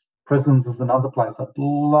gangs. Prisons is another place. I'd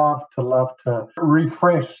love to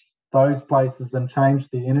refresh those places and change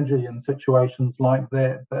the energy in situations like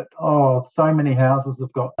that. But, so many houses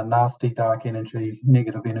have got a nasty, dark energy,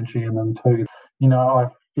 negative energy in them too.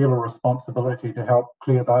 feel a responsibility to help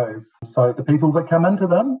clear those. So the people that come into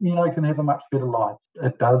them, can have a much better life.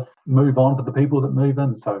 It does move on to the people that move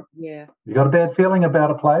in. So if you got a bad feeling about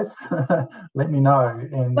a place, let me know.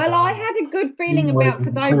 And, I had a good feeling about,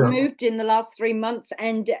 because I moved in the last 3 months,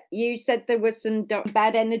 and you said there was some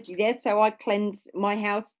bad energy there. So I cleansed my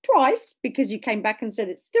house twice because you came back and said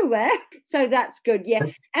it's still there. So that's good. Yeah.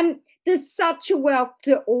 And there's such a wealth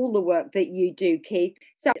to all the work that you do, Keith.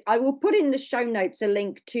 So I will put in the show notes a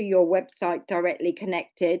link to your website directly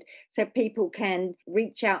connected so people can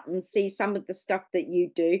reach out and see some of the stuff that you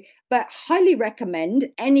do. But highly recommend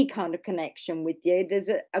any kind of connection with you. There's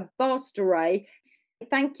a vast array.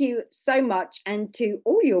 Thank you so much, and to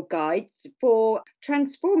all your guides for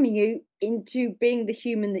transforming you into being the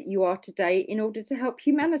human that you are today in order to help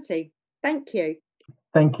humanity. Thank you.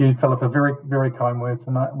 Thank you, Philippa. Very, very kind words.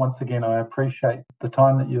 And once again, I appreciate the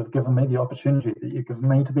time that you've given me, the opportunity that you've given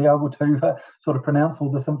me to be able to sort of pronounce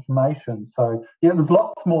all this information. So, yeah, there's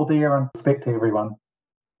lots more there, and respect to everyone.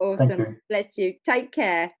 Awesome. Thank you. Bless you. Take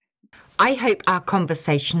care. I hope our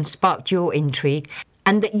conversation sparked your intrigue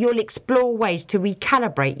and that you'll explore ways to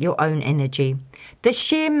recalibrate your own energy. The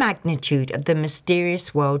sheer magnitude of the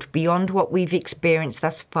mysterious world beyond what we've experienced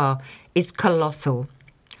thus far is colossal.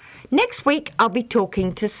 Next week, I'll be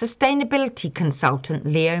talking to sustainability consultant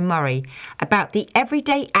Leo Murray about the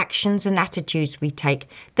everyday actions and attitudes we take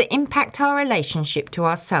that impact our relationship to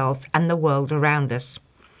ourselves and the world around us.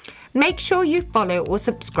 Make sure you follow or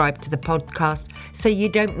subscribe to the podcast so you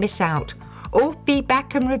don't miss out. All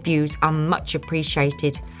feedback and reviews are much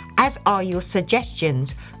appreciated, as are your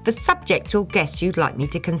suggestions for subjects or guests you'd like me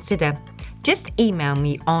to consider. Just email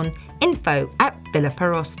me on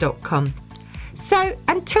info@philippaross.com. So,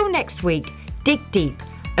 until next week, dig deep,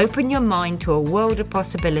 open your mind to a world of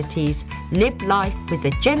possibilities, live life with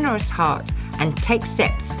a generous heart, and take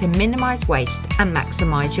steps to minimise waste and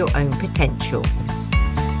maximise your own potential.